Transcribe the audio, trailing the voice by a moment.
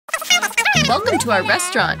Welcome to our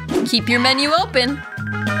restaurant. Keep your menu open.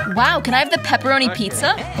 Wow, can I have the pepperoni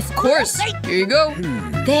pizza? Of course. Here you go.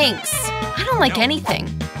 Thanks. I don't like anything.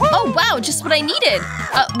 Oh, wow, just what I needed.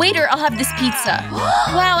 Waiter, I'll have this pizza.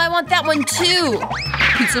 Wow, I want that one too.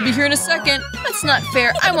 Pizza will be here in a second. That's not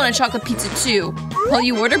fair. I want a chocolate pizza too. Well,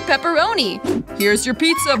 you ordered pepperoni. Here's your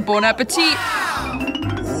pizza. Bon appetit.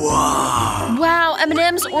 Wow,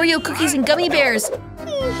 M&M's, Oreo cookies, and gummy bears.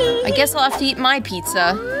 I guess I'll have to eat my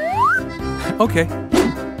pizza. Okay.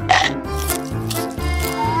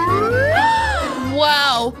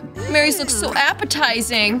 Wow, Mary's looks so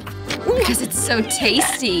appetizing. Because it's so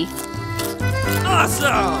tasty.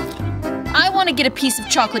 Awesome! I want to get a piece of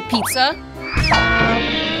chocolate pizza.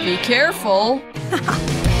 Be careful.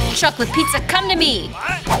 Chocolate pizza, come to me.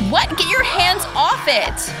 What? Get your hands off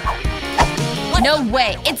it. No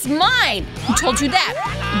way, it's mine. Who told you that?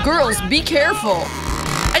 Girls, be careful.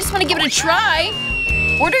 I just want to give it a try.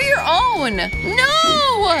 Order your own.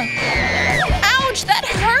 No! Ouch, that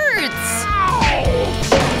hurts.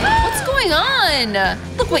 What's going on?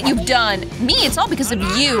 Look what you've done. Me, it's all because of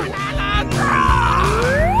you.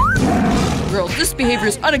 Girls, this behavior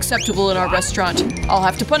is unacceptable in our restaurant. I'll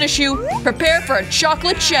have to punish you. Prepare for a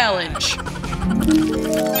chocolate challenge.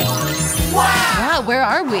 Wow, where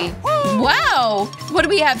are we? Wow, what do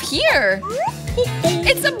we have here?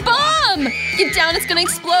 It's a bomb! Get down, it's gonna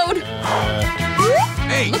explode.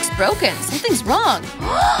 Hey. Looks broken. Something's wrong.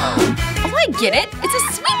 Oh, I get it. It's a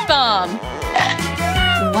sweet bomb.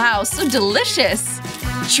 Wow, so delicious.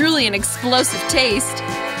 Truly an explosive taste.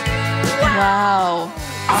 Wow.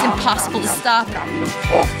 It's impossible to stop.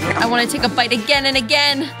 I want to take a bite again and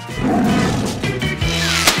again.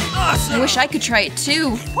 I wish I could try it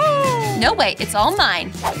too. No way, it's all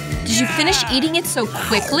mine. Did you finish eating it so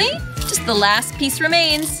quickly? Just the last piece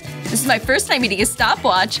remains. This is my first time eating a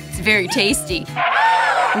stopwatch. It's very tasty.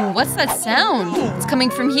 Ooh, what's that sound? It's coming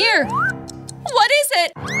from here. What is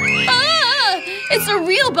it? Ah! It's a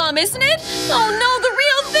real bomb, isn't it? Oh no, the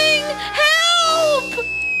real thing! Help!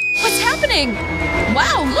 What's happening?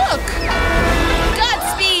 Wow, look!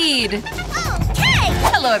 Godspeed! Okay!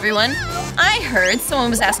 Hello, everyone. I heard someone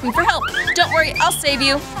was asking for help. Don't worry, I'll save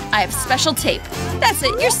you. I have special tape. That's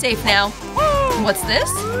it, you're safe now. What's this?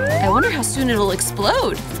 I wonder how soon it'll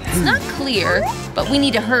explode. It's not clear, but we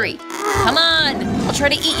need to hurry. Come on! I'll try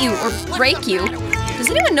to eat you or break you. Does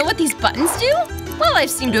anyone know what these buttons do? Well, I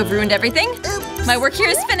seem to have ruined everything. My work here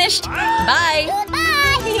is finished. Bye!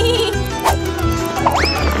 Goodbye!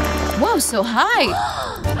 Whoa, so high!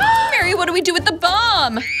 Mary, what do we do with the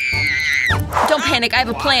bomb? Don't panic, I have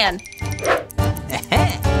a plan.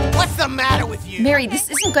 What's the matter with you? Mary, this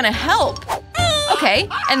isn't gonna help. Okay,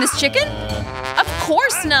 and this chicken? Of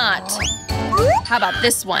course not! How about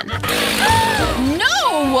this one?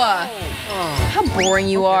 No! How boring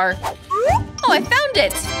you are. Oh, I found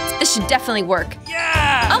it! This should definitely work.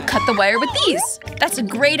 Yeah! I'll cut the wire with these. That's a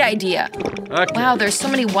great idea. Okay. Wow, there's so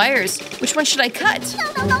many wires. Which one should I cut?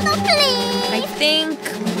 No, please! I think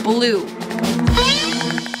blue.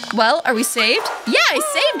 Well, are we saved? Yeah, it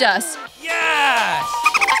saved us! Yes!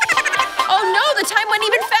 Oh no, the time went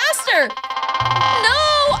even faster!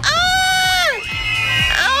 No! Ah!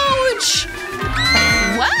 Ouch!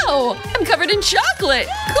 Wow, I'm covered in chocolate!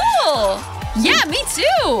 Cool! Yeah, me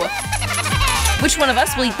too! Which one of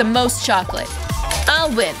us will eat the most chocolate? I'll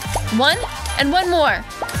win. One and one more.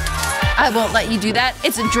 I won't let you do that.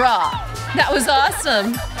 It's a draw. That was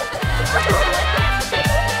awesome.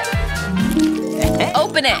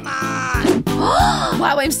 Open it.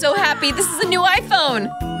 Wow, I'm so happy. This is a new iPhone.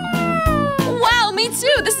 Wow, me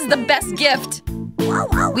too. This is the best gift.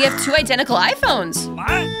 We have 2 identical iPhones.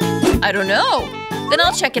 What? I don't know. Then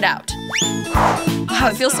I'll check it out. Wow,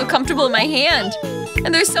 it feels so comfortable in my hand.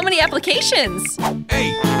 And there's so many applications.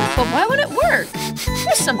 Hey! But why won't it work?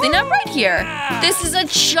 There's something not right here. This is a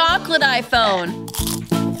chocolate iPhone.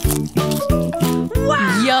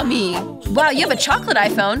 Wow. Yummy. Wow, you have a chocolate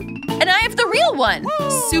iPhone. And I have the real one.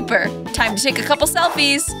 Super. Time to take a couple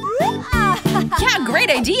selfies. Yeah, great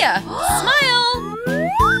idea. Smile.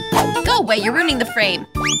 Go away, you're ruining the frame.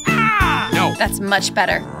 No. That's much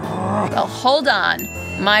better. Well, hold on.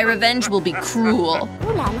 My revenge will be cruel.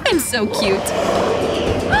 I'm so cute.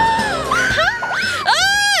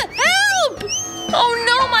 Help! Oh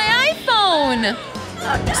no, my iPhone!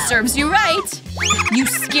 Serves you right. You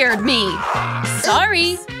scared me.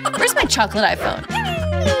 Sorry. Where's my chocolate iPhone?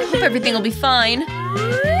 Hope everything will be fine.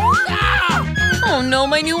 Oh no,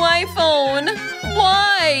 my new iPhone.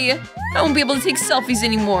 Why? I won't be able to take selfies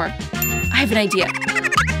anymore. I have an idea.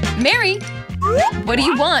 Mary, what do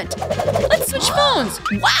you want? Let's switch phones.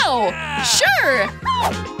 Wow, sure.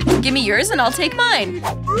 Give me yours and I'll take mine.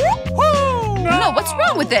 No, what's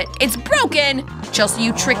wrong with it? It's broken! Chelsea,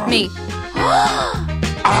 you tricked me.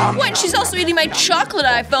 What? She's also eating my chocolate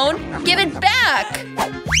iPhone? Give it back!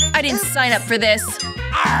 I didn't sign up for this.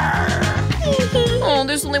 Oh,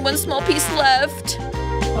 there's only one small piece left.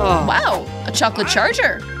 Wow, a chocolate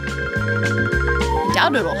charger.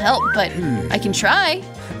 Doubt it'll help, but I can try.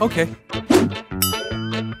 Okay.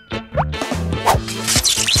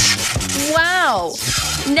 Wow!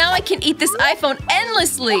 Now I can eat this iPhone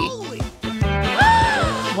endlessly!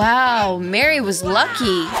 Wow, Mary was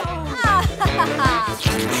lucky.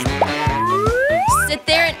 Sit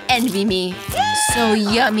there and envy me. So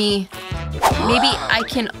yummy. Maybe I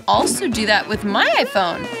can also do that with my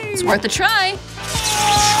iPhone. It's worth a try.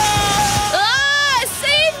 Ah!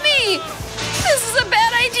 Save me! This is a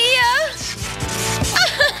bad idea!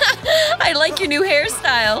 I like your new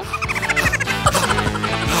hairstyle.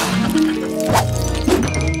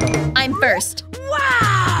 I'm first.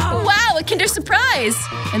 Wow! Wow, a Kinder Surprise!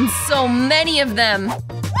 And so many of them.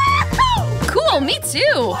 Cool, me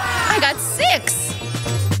too. I got 6.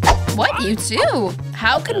 What, you too?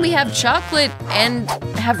 How can we have chocolate and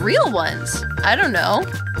have real ones? I don't know.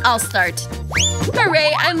 I'll start.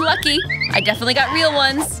 Hooray, I'm lucky. I definitely got real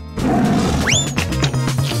ones.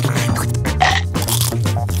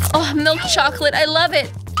 Oh, milk chocolate, I love it.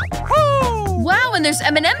 Wow, and there's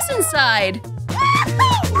M&Ms inside.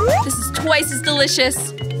 This is twice as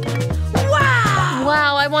delicious. Wow!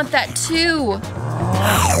 Wow, I want that too.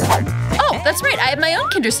 Oh, that's right, I have my own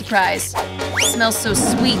Kinder Surprise. It smells so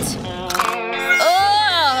sweet.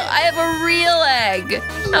 Oh, I have a real egg.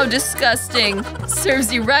 How disgusting.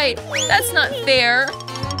 Serves you right. That's not fair.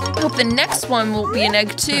 I hope the next one will be an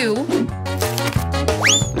egg too.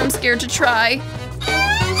 I'm scared to try.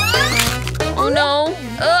 Oh no.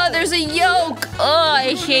 Oh, there's a yolk. Oh,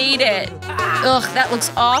 I hate it. Ugh, that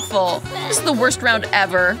looks awful. This is the worst round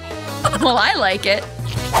ever. Well, I like it.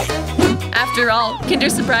 After all, Kinder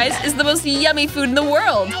Surprise is the most yummy food in the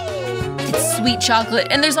world. It's sweet chocolate,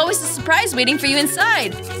 and there's always a surprise waiting for you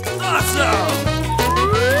inside. Awesome!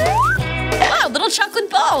 Wow, little chocolate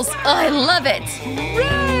balls. Oh, I love it.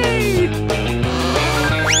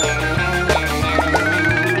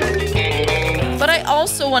 But I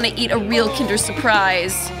also want to eat a real Kinder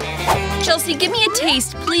Surprise. Chelsea, give me a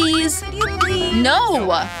taste, please. No,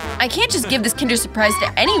 I can't just give this Kinder Surprise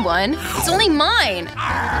to anyone. It's only mine.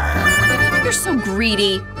 You're so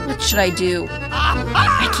greedy. What should I do?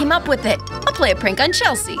 I came up with it. I'll play a prank on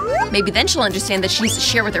Chelsea. Maybe then she'll understand that she needs to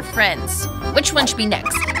share with her friends. Which one should be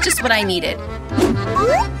next? Just what I needed.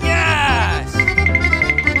 Yes!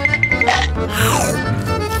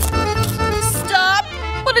 Stop!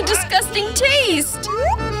 What a disgusting taste!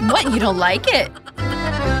 What, you don't like it?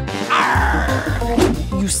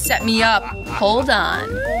 You set me up. Hold on.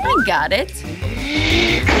 I got it.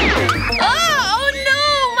 Oh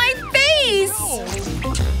no! My face!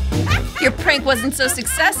 Your prank wasn't so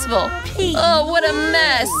successful. Oh, what a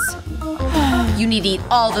mess. You need to eat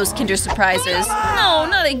all those Kinder Surprises. No,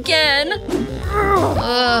 not again.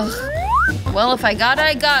 Ugh. Well, if I gotta,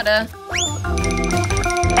 I gotta.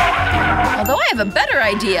 Although I have a better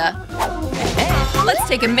idea. Let's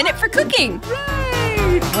take a minute for cooking.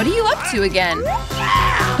 What are you up to again?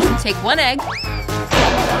 Take one egg.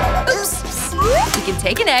 Oops. We can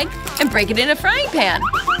take an egg and break it in a frying pan.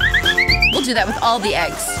 We'll do that with all the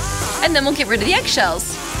eggs. And then we'll get rid of the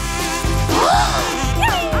eggshells.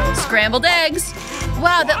 Scrambled eggs.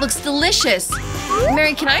 Wow, that looks delicious.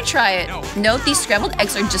 Mary, can I try it? Note, these scrambled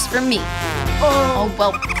eggs are just for me. Oh,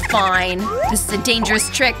 well, fine. This is a dangerous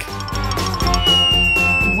trick.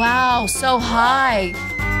 Wow, so high.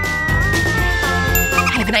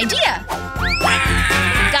 I have an idea.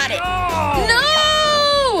 Got it.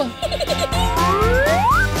 No!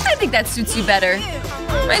 I think that suits you better.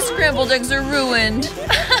 My scrambled eggs are ruined.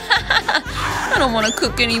 I don't want to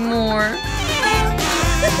cook anymore.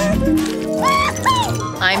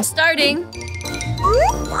 I'm starting.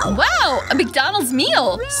 Wow, a McDonald's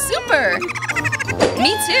meal. Super.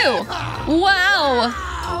 Me too. Wow.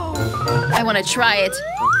 I want to try it.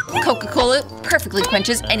 Coca-Cola perfectly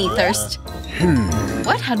quenches any thirst.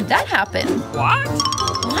 What? How did that happen? What?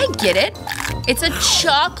 Oh, I get it. It's a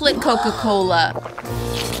chocolate Coca-Cola.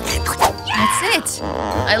 That's it.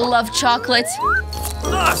 I love chocolate.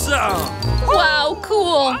 Awesome! Wow,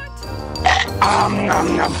 cool.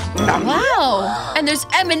 Wow, and there's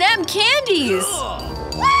M&M candies.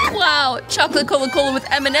 Wow, chocolate Coca-Cola with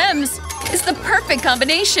M&Ms is the perfect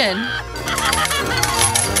combination.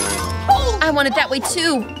 I want it that way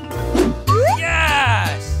too.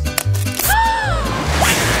 Yes!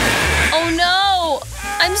 Oh no!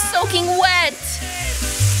 I'm soaking wet!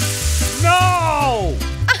 No!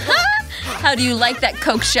 How How do you like that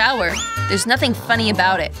Coke shower? There's nothing funny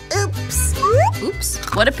about it. Oops. Oops,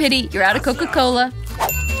 what a pity. You're out of Coca-Cola.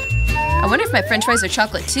 I wonder if my french fries are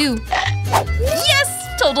chocolate too.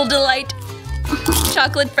 Yes! Total delight.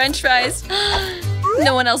 Chocolate french fries.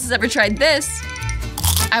 No one else has ever tried this.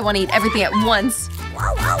 I want to eat everything at once.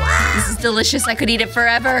 This is delicious. I could eat it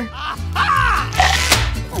forever.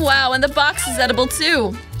 Wow, and the box is edible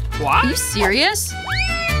too. What? Are you serious?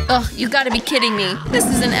 Ugh, you gotta be kidding me. This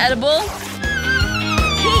isn't edible.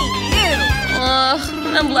 Ugh,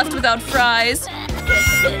 I'm left without fries.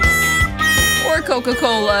 Or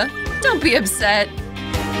Coca-Cola. Don't be upset.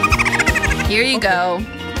 Here you go.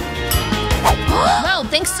 Wow,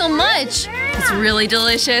 thanks so much. It's really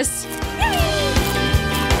delicious.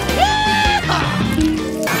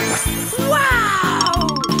 Wow!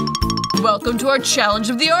 Welcome to our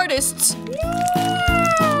challenge of the artists.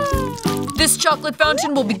 This chocolate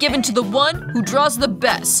fountain will be given to the one who draws the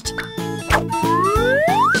best.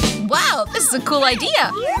 Wow, this is a cool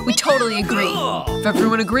idea. We totally agree. If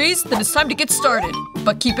everyone agrees, then it's time to get started.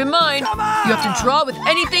 But keep in mind, you have to draw with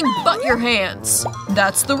anything but your hands.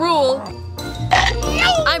 That's the rule.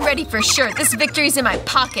 I'm ready for sure. This victory's in my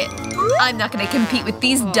pocket. I'm not gonna compete with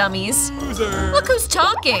these dummies. Look who's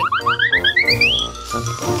talking.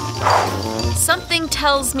 Something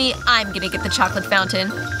tells me I'm gonna get the chocolate fountain.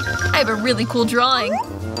 I have a really cool drawing.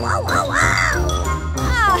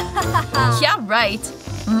 Yeah, right.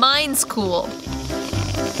 Mine's cool.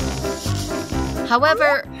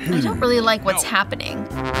 However, I don't really like what's happening.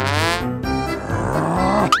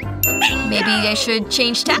 Maybe I should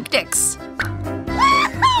change tactics.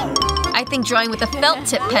 I think drawing with a felt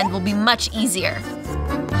tip pen will be much easier.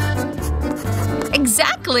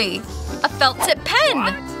 Exactly! A felt tip pen!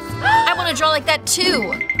 I want to draw like that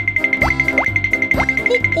too.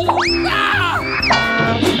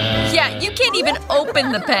 Yeah, you can't even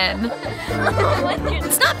open the pen.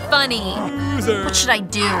 It's not funny. What should I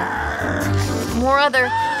do?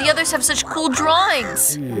 The others have such cool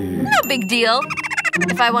drawings. No big deal.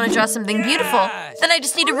 If I want to draw something beautiful, then I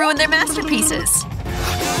just need to ruin their masterpieces.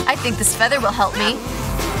 I think this feather will help me.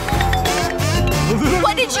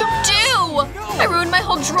 What did you do? I ruined my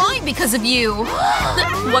whole drawing because of you.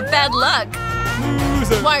 What bad luck.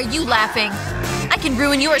 Why are you laughing? I can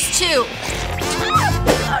ruin yours too.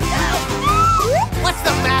 What's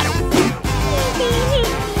the matter with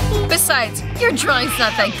you? Besides, your drawing's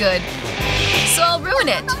not that good. So I'll ruin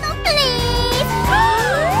it. Please.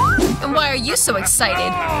 And why are you so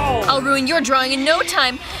excited? I'll ruin your drawing in no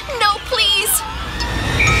time. No, please!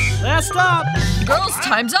 Last stop! Girls,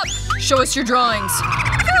 time's up. Show us your drawings.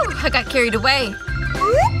 Whew, I got carried away.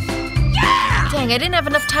 Dang, I didn't have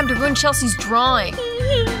enough time to ruin Chelsea's drawing.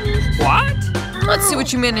 What? Let's see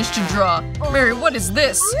what you managed to draw. Mary, what is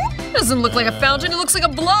this? It doesn't look like a fountain, it looks like a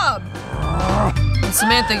blob. And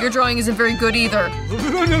Samantha, your drawing isn't very good either.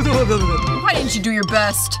 Why didn't you do your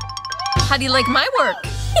best? How do you like my work?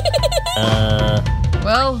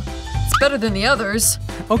 Well, it's better than the others.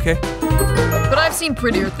 Okay. But I've seen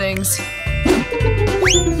prettier things.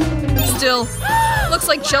 Still, looks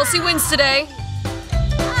like Chelsea wins today.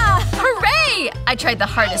 Hooray! I tried the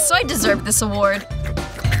hardest, so I deserve this award.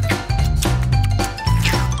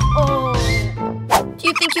 Do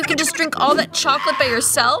you think you can just drink all that chocolate by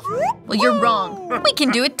yourself? Well, you're wrong. We can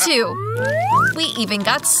do it too. We even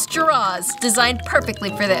got straws designed perfectly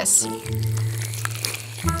for this.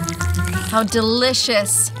 How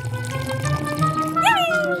delicious.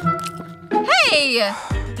 Hey!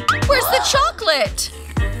 Where's the chocolate?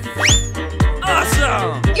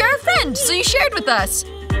 Awesome! You're our friend, so you shared with us.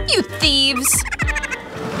 You thieves!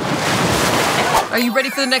 Are you ready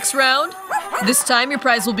for the next round? This time your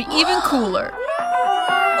prize will be even cooler.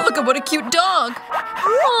 Look at what a cute dog.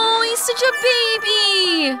 Oh, he's such a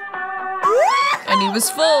baby. And he was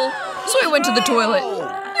full, so he went to the toilet.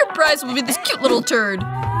 Your prize will be this cute little turd.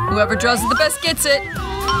 Whoever draws it the best gets it.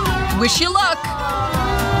 Wish you luck.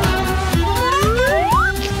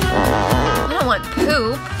 I don't want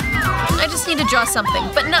poop. I just need to draw something,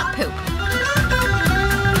 but not poop.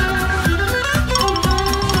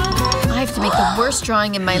 I have to make the worst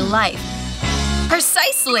drawing in my life.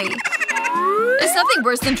 Precisely! There's nothing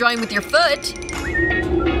worse than drawing with your foot.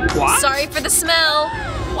 What? Sorry for the smell.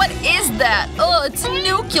 What is that? Oh, it's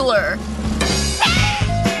nuclear.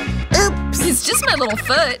 Oops. It's just my little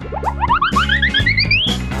foot.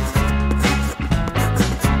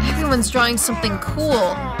 Everyone's drawing something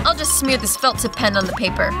cool. I'll just smear this felt tip pen on the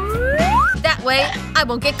paper. That way, I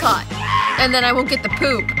won't get caught. And then I won't get the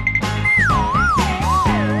poop.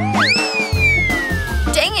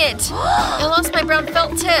 Dang it! I lost my brown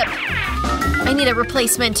felt tip. I need a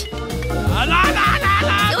replacement.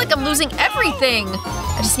 I feel like I'm losing everything.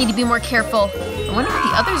 I just need to be more careful. I wonder what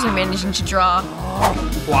the others are managing to draw.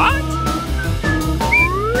 What?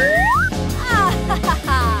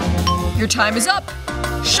 Your time is up.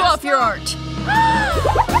 Show off your art.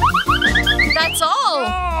 That's all.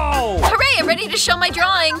 Oh! Hooray, I'm ready to show my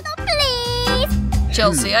drawing. Please.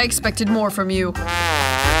 Chelsea, I expected more from you.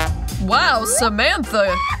 Wow,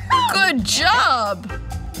 Samantha. Good job.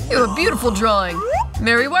 You have a beautiful drawing.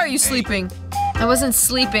 Mary, why are you sleeping? I wasn't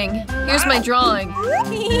sleeping. Here's my drawing.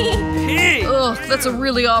 Hey! Ugh, that's a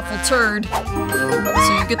really awful turd. So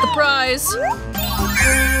you get the prize.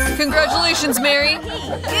 Congratulations, Mary.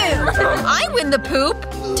 I win the poop.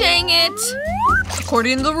 Dang it.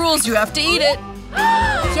 According to the rules, you have to eat it.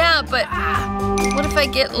 Yeah, but what if I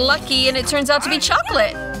get lucky and it turns out to be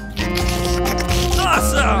chocolate?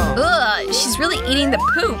 Awesome! Ugh, she's really eating the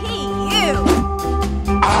poop.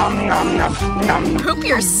 Poop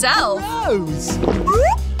yourself.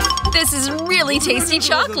 This is really tasty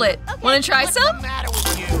chocolate. Want to try some?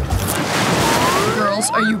 Girls,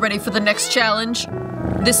 are you ready for the next challenge?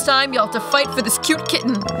 This time you'll have to fight for this cute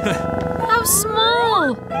kitten. How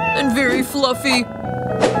small and very fluffy.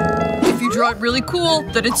 If you draw it really cool,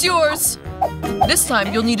 then it's yours. This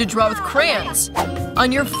time you'll need to draw with crayons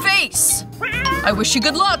on your face. I wish you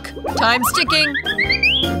good luck. Time's ticking.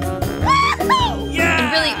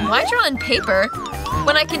 And really, why draw on paper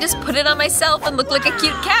when I can just put it on myself and look like a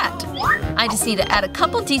cute cat? I just need to add a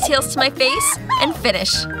couple details to my face and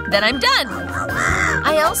finish. Then I'm done.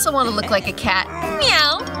 I also want to look like a cat.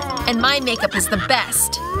 Meow. And my makeup is the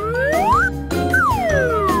best.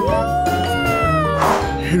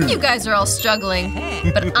 You guys are all struggling,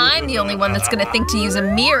 but I'm the only one that's gonna think to use a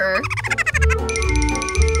mirror.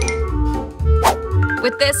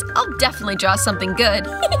 With this, I'll definitely draw something good.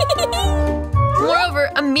 Moreover,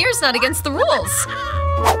 a mirror's not against the rules.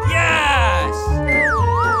 Yes!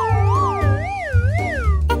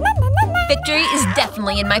 Victory is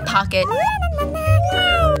definitely in my pocket.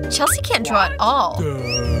 Chelsea can't draw at all.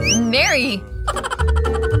 Mary!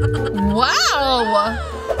 Wow!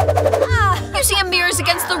 Using a mirror is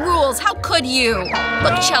against the rules. How could you?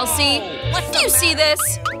 Look, Chelsea. Do you see this?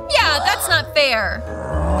 Yeah, that's not fair.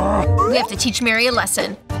 We have to teach Mary a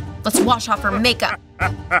lesson. Let's wash off her makeup.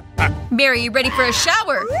 Mary, you ready for a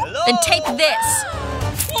shower? Then take this.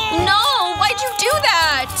 No, why'd you do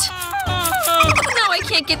that? Now I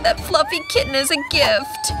can't get that fluffy kitten as a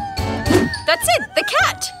gift. That's it, the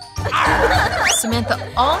cat. Samantha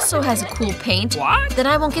also has a cool paint. What? Then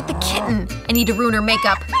I won't get the kitten. I need to ruin her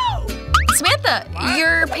makeup. Samantha,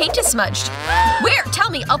 your paint is smudged. Where? Tell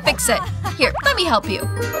me, I'll fix it. Here, let me help you.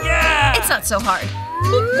 Yeah! It's not so hard.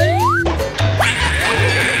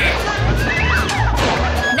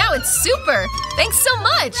 Now it's super. Thanks so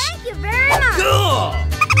much. Thank you very much. Cool!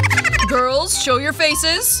 Girls, show your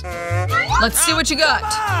faces. Let's see what you got.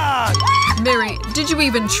 Mary, did you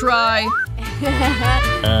even try?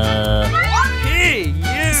 Hey,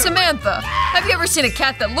 you! Samantha, have you ever seen a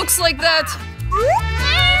cat that looks like that?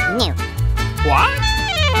 What?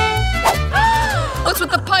 What's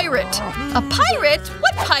with the pirate? A pirate?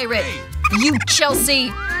 What pirate? You,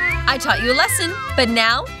 Chelsea. I taught you a lesson, but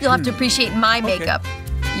now you'll have to appreciate my makeup.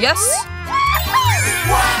 Yes?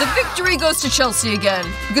 The victory goes to Chelsea again,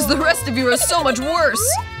 because the rest of you are so much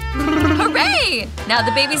worse. Hooray! Now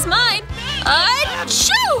the baby's mine.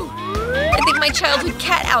 Achoo! I think my childhood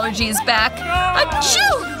cat allergy is back.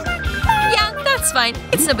 Achoo! Yeah, that's fine.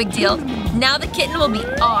 It's no big deal. Now the kitten will be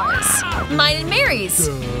ours. Mine and Mary's.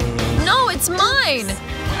 No, it's mine.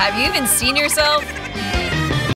 Have you even seen yourself?